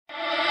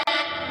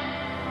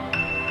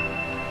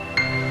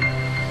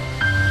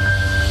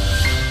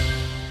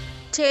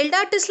Child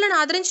ఆర్టిస్టులను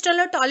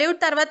ఆదరించడంలో Tollywood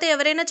తర్వాత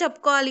ఎవరైనా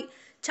చెప్పుకోవాలి.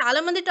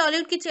 చాలామంది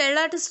టాలీవుడ్కి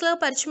చైల్డ్ ఆర్టిస్టులుగా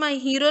పరిచయమై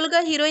హీరోలుగా,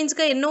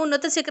 హీరోయిన్స్గా ఎన్నో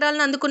ఉన్నత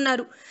శిఖరాలను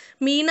అందుకున్నారు.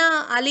 మీనా,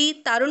 అలీ,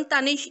 తరుణ్,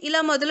 తనీష్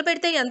ఇలా మొదలు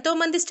పెడితే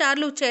ఎంతోమంది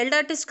స్టార్లు చైల్డ్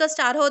ఆర్టిస్ట్గా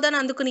స్టార్ హోదాను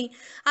అందుకుని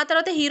ఆ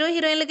తర్వాత హీరో,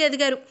 హీరోయిన్లుగా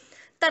ఎదిగారు.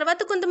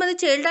 తర్వాత కొంతమంది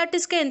చైల్డ్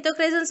ఆర్టిస్ట్గా ఎంతో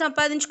క్రేజ్ని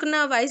సంపాదించుకున్న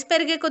వయసు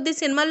పెరిగే కొద్దీ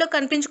సినిమాల్లో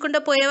కనిపించకుండా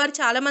పోయేవారు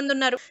చాలామంది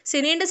ఉన్నారు.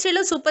 సినీ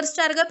ఇండస్ట్రీలో సూపర్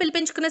స్టార్గా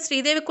పిలిపించుకున్న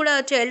శ్రీదేవి కూడా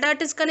చైల్డ్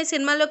ఆర్టిస్ట్గానే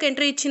సినిమాల్లోకి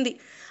ఎంట్రీ ఇచ్చింది.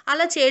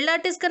 అలా చైల్డ్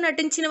ఆర్టిస్ట్గా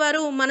నటించిన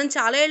వారు మనం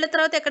చాలా ఏళ్ల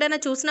తర్వాత ఎక్కడైనా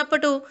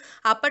చూసినప్పుడు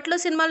అప్పట్లో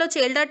సినిమాలో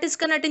చైల్డ్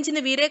ఆర్టిస్ట్గా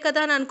నటించింది వీరే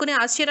కదా అని అనుకునే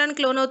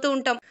ఆశ్చర్యానికి లోనవుతూ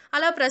ఉంటాం.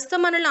 అలా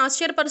ప్రస్తుతం మనల్ని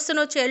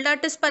ఆశ్చర్యపరుస్తున్న చైల్డ్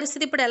ఆర్టిస్ట్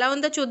పరిస్థితి ఇప్పుడు ఎలా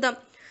ఉందో చూద్దాం.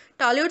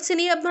 టాలీవుడ్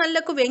సినీ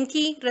అభిమానులకు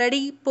Venky,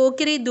 ready,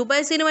 Pokiri,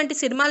 Dubai scene వంటి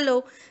సినిమాల్లో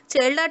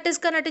చైల్డ్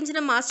ఆర్టిస్ట్గా నటించిన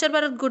మాస్టర్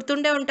భరత్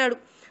గుర్తుండే ఉంటాడు.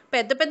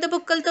 పెద్ద పెద్ద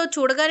బుక్కలతో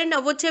చూడగానే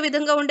నవ్వొచ్చే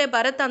విధంగా ఉండే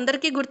భరత్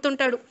అందరికీ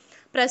గుర్తుంటాడు.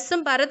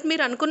 ప్రస్తుతం భరత్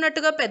మీరు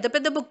అనుకున్నట్టుగా పెద్ద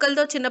పెద్ద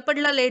బుక్కలతో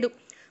చిన్నప్పటిలా లేడు.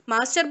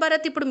 మాస్టర్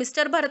భరత్ ఇప్పుడు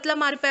మిస్టర్ భరత్లా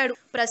మారిపోయాడు.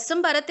 ప్రస్తుతం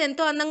భరత్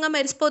ఎంతో అందంగా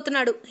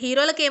మెరిసిపోతున్నాడు.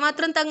 హీరోలకు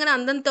ఏమాత్రం తగ్గని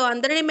అందంతో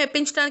అందరినీ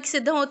మెప్పించడానికి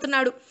సిద్ధం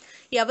అవుతున్నాడు.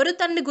 ఎవరు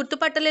తనని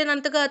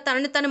గుర్తుపట్టలేనంతగా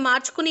తనని తను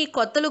మార్చుకుని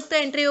కొత్త లుక్తో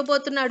ఎంట్రీ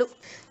ఇవ్వబోతున్నాడు.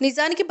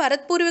 నిజానికి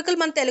భరత్ పూర్వీకులు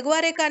మన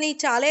తెలుగువారే కానీ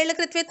చాలా ఏళ్ల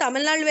క్రితమే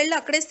తమిళనాడు వెళ్ళి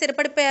అక్కడే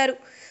స్థిరపడిపోయారు.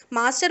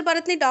 మాస్టర్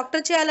భరత్ని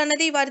డాక్టర్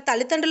చేయాలన్నది వారి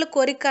తల్లిదండ్రుల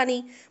కోరిక. కానీ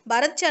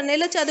భరత్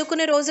చెన్నైలో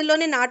చదువుకునే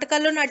రోజుల్లోనే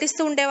నాటకాల్లో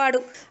నటిస్తూ ఉండేవాడు.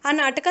 ఆ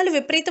నాటకాలు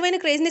విపరీతమైన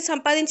క్రేజ్ని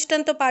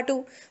సంపాదించడంతో పాటు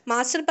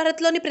మాస్టర్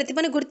భరత్లోని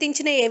ప్రతిభను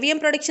గుర్తించిన ఏవిఎం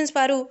ప్రొడక్షన్స్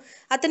వారు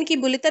అతనికి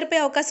బుల్లితెరపై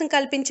అవకాశం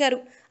కల్పించారు.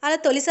 అలా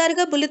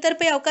తొలిసారిగా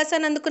బుల్లితెరపై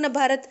అవకాశాన్ని అందుకున్న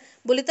భరత్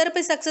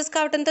బుల్లితెరపై సక్సెస్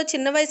కావడంతో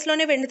చిన్న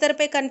వయసులోనే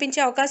వెండితెరపై కనిపించే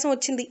అవకాశం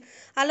వచ్చింది.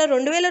 అలా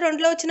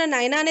 2002లో వచ్చిన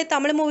నైనా అనే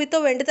తమిళ మూవీతో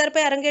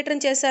వెండితెరపై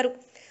అరంగేట్రం చేశారు.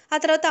 ఆ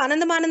తర్వాత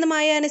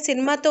ఆనందమానందమాయ అనే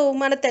సినిమాతో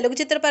మన తెలుగు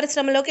చిత్ర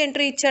పరిశ్రమలోకి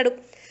ఎంట్రీ ఇచ్చాడు.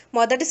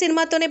 మొదటి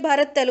సినిమాతోనే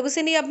భరత్ తెలుగు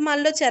సినీ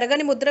అభిమానుల్లో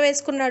చెరగని ముద్ర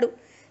వేసుకున్నాడు.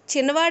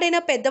 చిన్నవాడైనా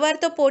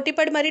పెద్దవారితో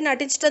పోటీపడి మరీ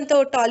నటించడంతో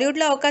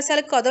టాలీవుడ్లో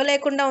అవకాశాలకు కొదవ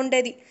లేకుండా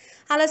ఉండేది.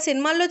 అలా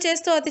సినిమాల్లో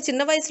చేస్తూ అతి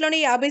చిన్న వయసులోనే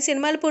 50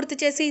 సినిమాలు పూర్తి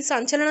చేసి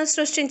సంచలనం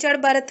సృష్టించాడు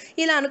భరత్.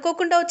 ఇలా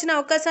అనుకోకుండా వచ్చిన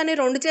అవకాశాన్ని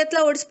 2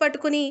 చేతులా ఒడిసి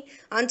పట్టుకుని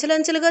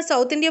అంచెలంచెలుగా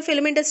సౌత్ ఇండియా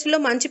ఫిల్మ్ ఇండస్ట్రీలో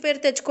మంచి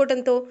పేరు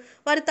తెచ్చుకోవడంతో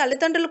వారి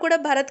తల్లిదండ్రులు కూడా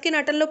భరత్కి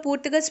నటనలో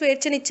పూర్తిగా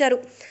స్వేచ్ఛనిచ్చారు.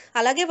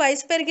 అలాగే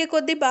వయసు పెరిగే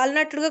కొద్దీ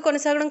బాలనటుడుగా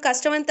కొనసాగడం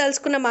కష్టమని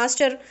తెలుసుకున్న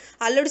మాస్టర్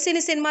అల్లుడు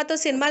సినిమాతో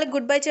సినిమాలకు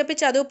గుడ్ బై చెప్పి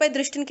చదువుపై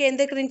దృష్టిని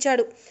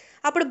కేంద్రీకరించాడు.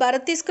 అప్పుడు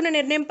భరత్ తీసుకున్న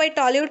నిర్ణయంపై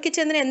టాలీవుడ్కి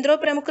చెందిన ఎందరో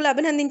ప్రముఖులు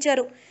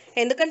అభినందించారు.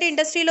 ఎందుకంటే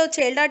ఇండస్ట్రీలో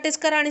చైల్డ్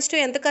ఆర్టిస్ట్గా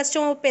రాణించడం ఎంత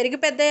కష్టమో పెరిగి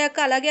పెద్దయ్యాక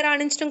అలాగే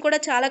రాణించడం కూడా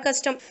చాలా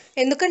కష్టం.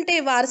 ఎందుకంటే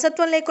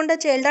వారసత్వం లేకుండా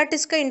చైల్డ్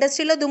ఆర్టిస్ట్గా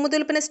ఇండస్ట్రీలో దుమ్ము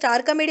దులిపిన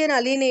స్టార్ కమెడియన్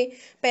అలీని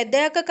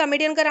పెద్దయ్యాక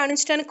కమెడియన్గా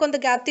రాణించడానికి కొంత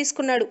గ్యాప్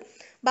తీసుకున్నాడు.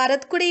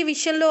 భరత్ కూడా ఈ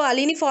విషయంలో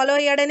అలీని ఫాలో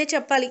అయ్యాడనే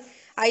చెప్పాలి.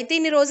 అయితే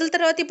ఇన్ని రోజుల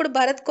తర్వాత ఇప్పుడు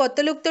భరత్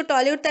కొత్త లుక్తో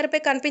టాలీవుడ్ తెరపై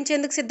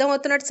కనిపించేందుకు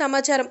సిద్ధమవుతున్నట్టు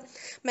సమాచారం.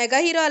 మెగా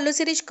హీరో అల్లు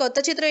శిరీష్ కొత్త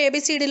చిత్రం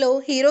ఏబిసిడిలో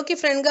హీరోకి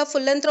ఫ్రెండ్గా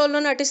ఫుల్ లెంత్ రోల్లో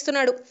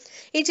నటిస్తున్నాడు.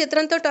 ఈ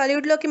చిత్రంతో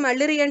టాలీవుడ్లోకి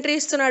మళ్ళీ రీఎంట్రీ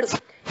ఇస్తున్నాడు.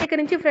 ఇక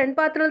నుంచి ఫ్రెండ్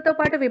పాత్రలతో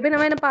పాటు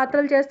విభిన్నమైన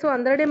పాత్రలు చేస్తూ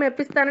అందరినీ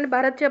మెప్పిస్తానని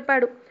భరత్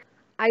చెప్పాడు.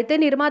 అయితే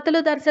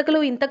నిర్మాతలు,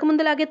 దర్శకులు ఇంతకు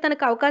ముందులాగే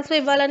తనకు అవకాశం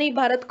ఇవ్వాలని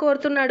భరత్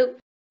కోరుతున్నాడు.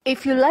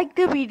 If you like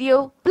the video,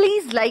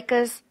 please like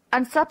us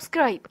and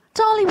subscribe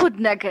Tollywood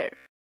Nagar.